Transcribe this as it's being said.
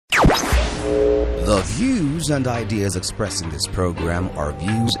The views and ideas expressed in this program are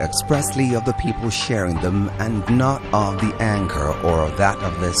views expressly of the people sharing them and not of the anchor or that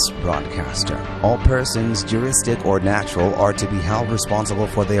of this broadcaster. All persons, juristic or natural, are to be held responsible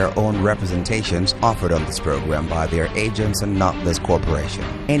for their own representations offered on this program by their agents and not this corporation.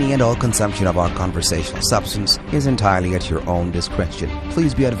 Any and all consumption of our conversational substance is entirely at your own discretion.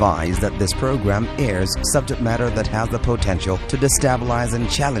 Please be advised that this program airs subject matter that has the potential to destabilize and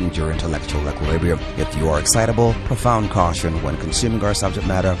challenge your intellectual equilibrium. If you are excitable, profound caution when consuming our subject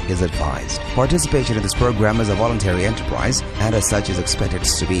matter is advised. Participation in this program is a voluntary enterprise and as such is expected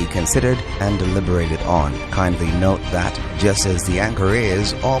to be considered and deliberated on. Kindly note that, just as the anchor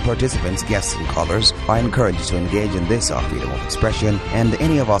is, all participants, guests and callers are encouraged to engage in this our freedom of expression and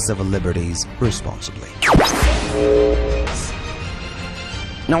any of our civil liberties responsibly.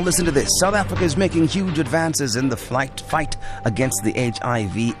 Now listen to this. South Africa is making huge advances in the fight against the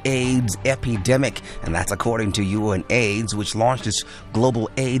HIV/AIDS epidemic, and that's according to UNAIDS, which launched its Global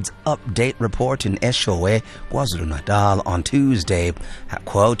AIDS Update report in Eshowe, KwaZulu-Natal on Tuesday.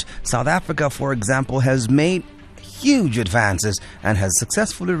 Quote, South Africa, for example, has made huge advances and has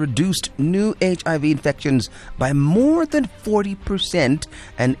successfully reduced new HIV infections by more than 40%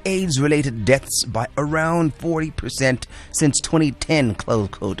 and AIDS-related deaths by around 40% since 2010, close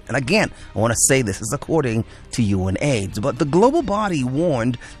quote. And again, I want to say this is according to UNAIDS, but the global body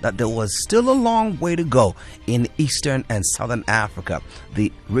warned that there was still a long way to go in Eastern and Southern Africa,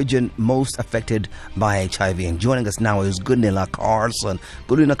 the region most affected by HIV. And joining us now is Gunilla Carlsson.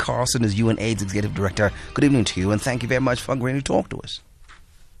 Gunilla Carlsson is UNAIDS Executive Director. Good evening to you, and thank you very much for agreeing to talk to us.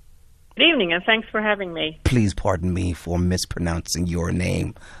 Good evening, and thanks for having me. Please pardon me for mispronouncing your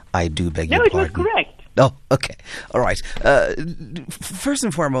name. I do beg your pardon. No, it was correct. Oh, okay. All right. First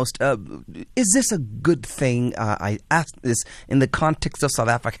and foremost, is this a good thing? I ask this in the context of South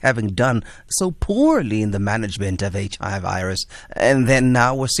Africa having done so poorly in the management of HIV virus. And then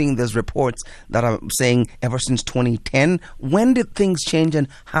now we're seeing those reports that are saying ever since 2010. When did things change and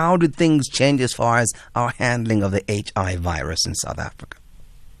how did things change as far as our handling of the HIV virus in South Africa?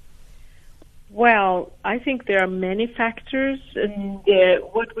 Well, I think there are many factors, and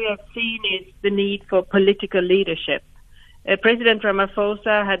what we have seen is the need for political leadership. President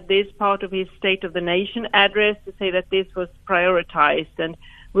Ramaphosa had this part of his State of the Nation address to say that this was prioritized, and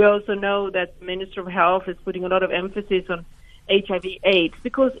we also know that the Minister of Health is putting a lot of emphasis on HIV/AIDS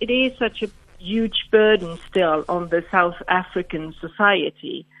because it is such a huge burden still on the South African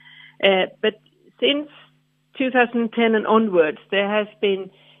society. But since 2010 and onwards, there has been,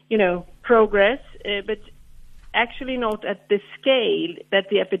 progress, but actually not at the scale that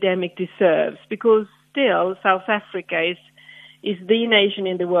the epidemic deserves, because still South Africa is the nation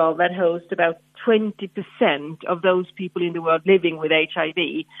in the world that hosts about 20% of those people in the world living with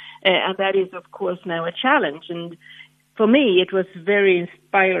HIV, and that is, of course, now a challenge. And for me, it was very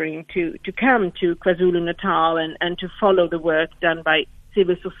inspiring to come to KwaZulu-Natal and to follow the work done by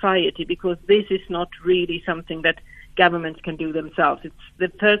civil society, because this is not really something that governments can do themselves. It's the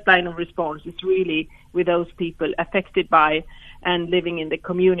first line of response. It's really with those people affected by and living in the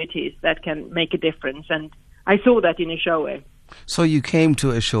communities that can make a difference. And I saw that in Eshowe. So you came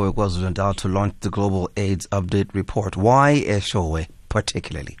to Eshowe, KwaZulu-Natal, to launch the Global AIDS Update report. Why Eshowe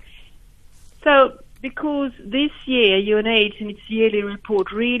particularly? So because this year UNAIDS in its yearly report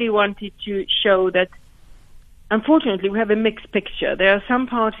really wanted to show that unfortunately we have a mixed picture. There are some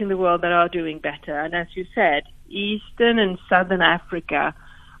parts in the world that are doing better, and as you said, Eastern and Southern Africa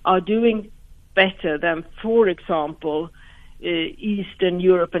are doing better than, for example, Eastern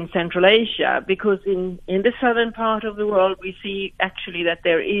Europe and Central Asia, because in the southern part of the world we see actually that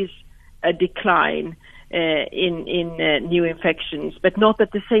there is a decline in new infections, but not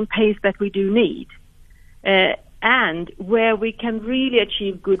at the same pace that we do need. And where we can really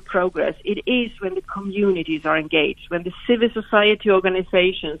achieve good progress, it is when the communities are engaged, when the civil society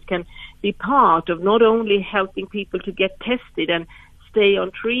organizations can be part of not only helping people to get tested and stay on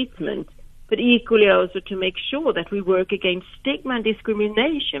treatment, but equally also to make sure that we work against stigma and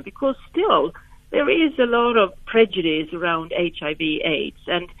discrimination, because still there is a lot of prejudice around HIV/AIDS,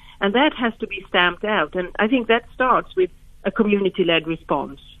 and that has to be stamped out. And I think that starts with a community-led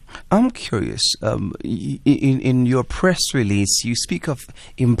response. I'm curious, in your press release, you speak of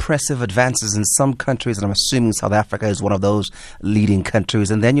impressive advances in some countries, and I'm assuming South Africa is one of those leading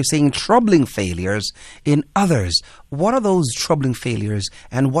countries, and then you're saying troubling failures in others. What are those troubling failures,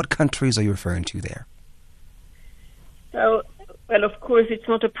 and what countries are you referring to there? So, well, of course, it's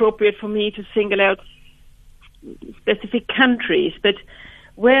not appropriate for me to single out specific countries, but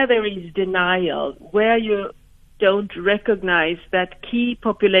where there is denial, where you don't recognize that key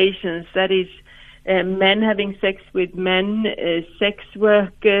populations, that is men having sex with men, sex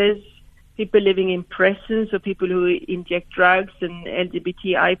workers, people living in prisons, or people who inject drugs, and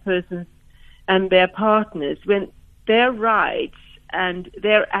LGBTI persons and their partners, when their rights and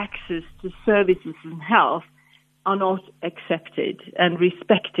their access to services and health are not accepted and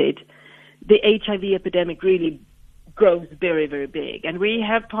respected, the HIV epidemic really grows very, very big. And we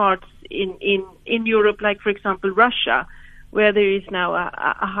have parts in Europe, like, for example, Russia, where there is now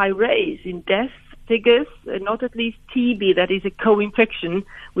a high rise in death figures, not at least TB, that is a co-infection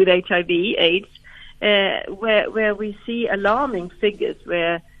with HIV, AIDS, where we see alarming figures,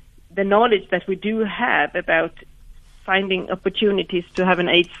 where the knowledge that we do have about finding opportunities to have an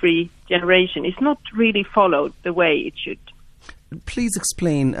AIDS-free generation is not really followed the way it should. Please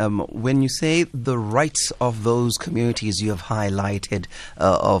explain, when you say the rights of those communities you have highlighted,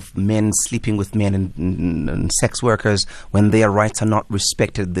 of men sleeping with men and sex workers, when their rights are not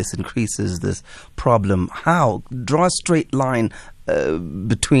respected, this increases this problem. How? Draw a straight line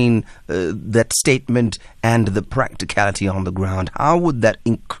between that statement and the practicality on the ground. How would that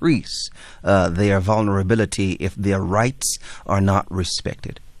increase their vulnerability if their rights are not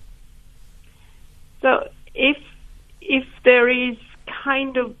respected? So if there is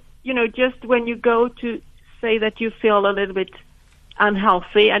kind of, just when you go to say that you feel a little bit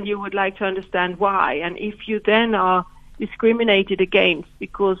unhealthy and you would like to understand why, and if you then are discriminated against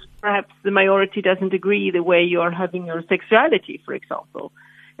because perhaps the majority doesn't agree the way you are having your sexuality, for example,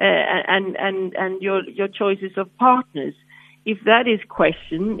 and your choices of partners, if that is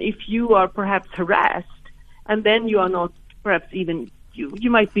questioned, if you are perhaps harassed, and then you are not perhaps even,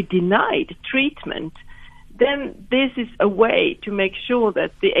 you might be denied treatment, then this is a way to make sure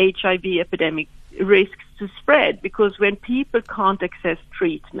that the HIV epidemic risks to spread, because when people can't access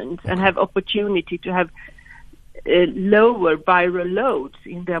treatment and have opportunity to have lower viral loads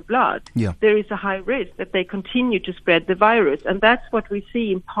in their blood, there is a high risk that they continue to spread the virus. And that's what we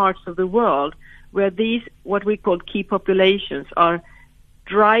see in parts of the world where these, what we call key populations, are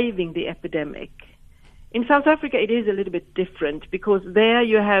driving the epidemic. In South Africa, it is a little bit different, because there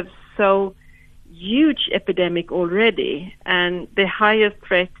you have so huge epidemic already, and the highest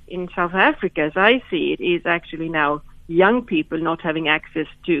threat in South Africa, as I see it, is actually now young people not having access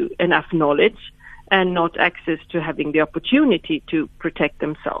to enough knowledge and not access to having the opportunity to protect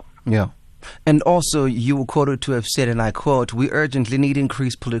themselves. Yeah. And also, you were quoted to have said, and I quote, "We urgently need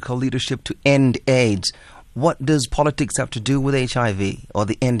increased political leadership to end AIDS." What does politics have to do with HIV or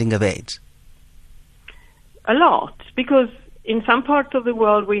the ending of AIDS? A lot, because in some parts of the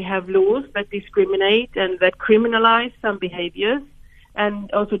world we have laws that discriminate and that criminalize some behaviors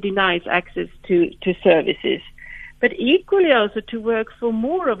and also denies access to services. But equally also to work for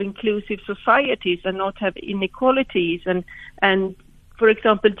more of inclusive societies and not have inequalities and for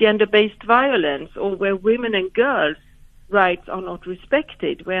example, gender-based violence, or where women and girls' rights are not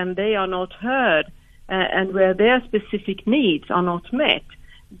respected, when they are not heard and where their specific needs are not met,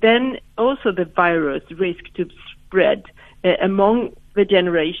 then also the virus risk to spread among the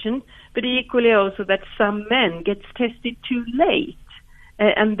generation, but equally also that some men gets tested too late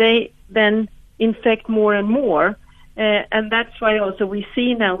and they then infect more and more. And that's why also we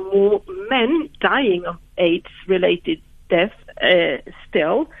see now more men dying of AIDS-related death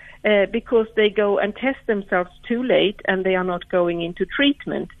still, because they go and test themselves too late and they are not going into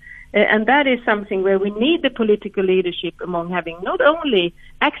treatment. And that is something where we need the political leadership among having not only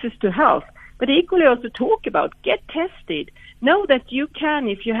access to health, but equally also talk about, get tested. Know that you can,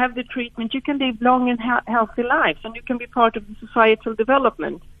 if you have the treatment, you can live long and healthy lives, and you can be part of the societal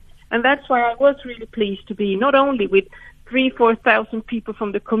development. And that's why I was really pleased to be not only with 3,000-4,000 people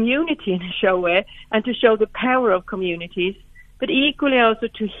from the community in Showe and to show the power of communities, but equally also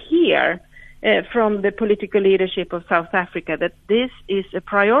to hear from the political leadership of South Africa that this is a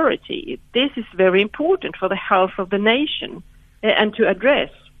priority. This is very important for the health of the nation, and to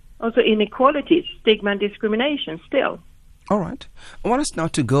address also inequalities, stigma and discrimination still. All right. I want us now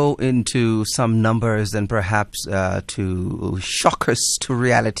to go into some numbers and perhaps to shock us to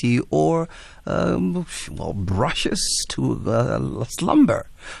reality, or, brush us to slumber.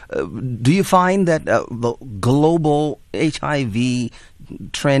 Do you find that the global HIV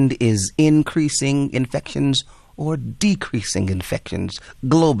trend is increasing infections or decreasing infections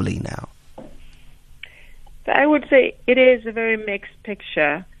globally now? I would say it is a very mixed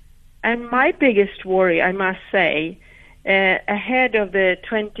picture. And my biggest worry, I must say, ahead of the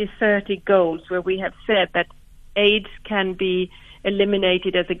 2030 goals, where we have said that AIDS can be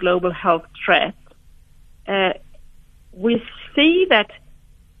eliminated as a global health threat, we see that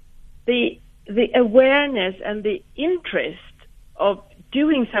the awareness and the interest of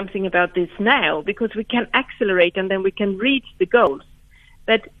doing something about this now, because we can accelerate and then we can reach the goals.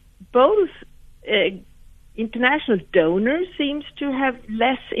 That both international donors seems to have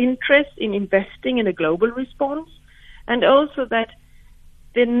less interest in investing in a global response, and also that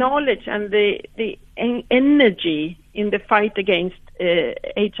the knowledge and the energy in the fight against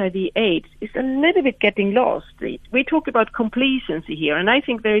HIV/AIDS is a little bit getting lost. We talk about complacency here, and I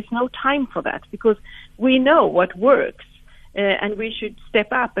think there is no time for that, because we know what works, and we should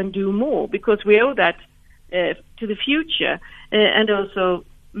step up and do more, because we owe that to the future, and also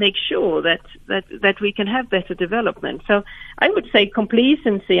make sure that we can have better development. So I would say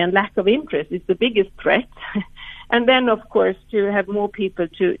complacency and lack of interest is the biggest threat. And then, of course, to have more people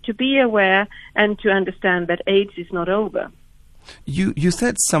to be aware and to understand that AIDS is not over. You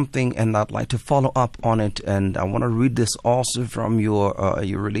said something, and I'd like to follow up on it, and I want to read this also from your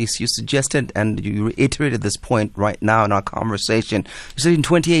release. You suggested, and you reiterated this point right now in our conversation. You said in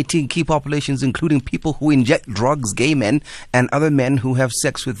 2018, key populations, including people who inject drugs, gay men, and other men who have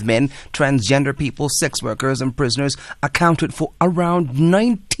sex with men, transgender people, sex workers, and prisoners, accounted for around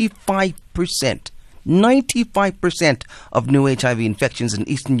 95%. 95% of new HIV infections in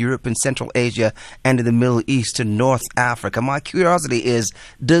Eastern Europe and Central Asia and in the Middle East and North Africa. My curiosity is,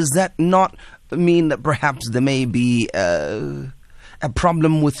 does that not mean that perhaps there may be a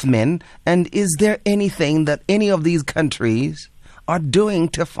problem with men? And is there anything that any of these countries are doing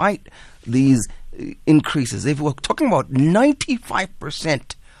to fight these increases? If we're talking about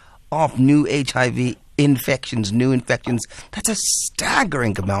 95% of new HIV infections, new infections, that's a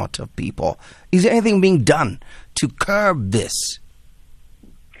staggering amount of people. Is there anything being done to curb this?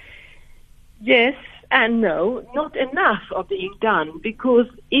 Yes and no, not enough of being done, because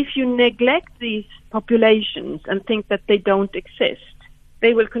if you neglect these populations and think that they don't exist,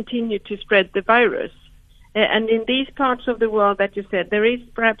 they will continue to spread the virus. And in these parts of the world that you said, there is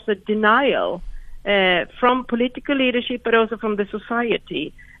perhaps a denial from political leadership, but also from the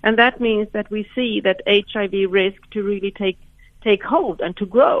society. And that means that we see that HIV risk to really take hold and to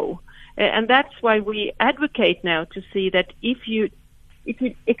grow. And that's why we advocate now to see that if you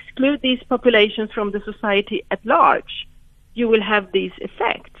exclude these populations from the society at large, you will have these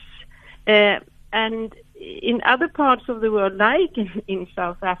effects. And in other parts of the world, like in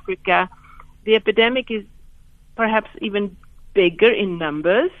South Africa, the epidemic is perhaps even bigger in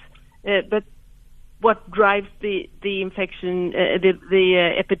numbers, but what drives the infection,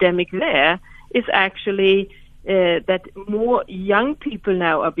 the epidemic there is actually that more young people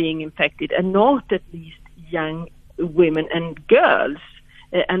now are being infected, and not at least young women and girls.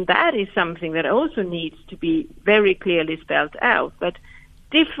 And that is something that also needs to be very clearly spelled out, that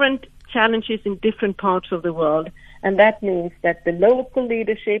different challenges in different parts of the world, and that means that the local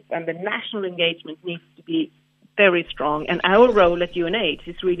leadership and the national engagement needs to be very strong. And our role at UNAIDS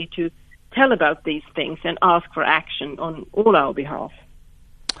is really to tell about these things and ask for action on all our behalf.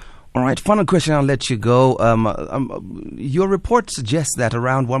 All right, final question, I'll let you go. Your report suggests that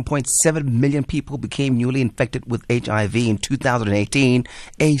around 1.7 million people became newly infected with HIV in 2018,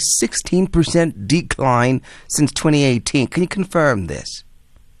 a 16% decline since 2018. Can you confirm this?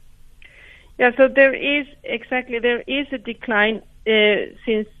 Yeah, so there is a decline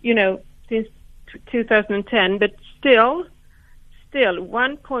since 2010, but still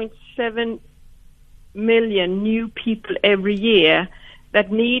 1.7 million new people every year that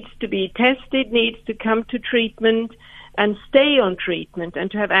needs to be tested, needs to come to treatment and stay on treatment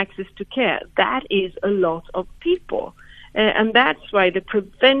and to have access to care. That is a lot of people. And that's why the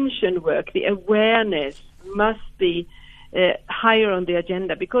prevention work, the awareness must be higher on the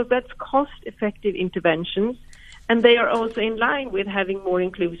agenda, because that's cost-effective interventions, and they are also in line with having more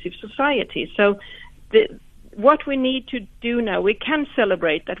inclusive society. So what we need to do now, we can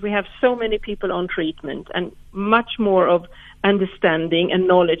celebrate that we have so many people on treatment and much more of understanding and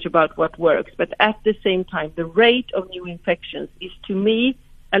knowledge about what works. But at the same time, the rate of new infections is, to me,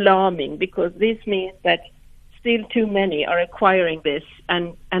 alarming, because this means that still too many are acquiring this,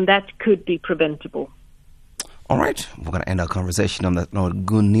 and that could be preventable. All right, we're going to end our conversation on that note.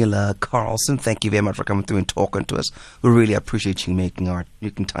 Gunilla Carlsson, thank you very much for coming through and talking to us. We really appreciate you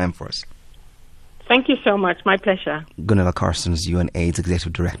making time for us. Thank you so much. My pleasure. Gunilla Carlsson is UNAIDS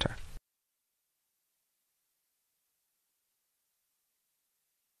Executive Director.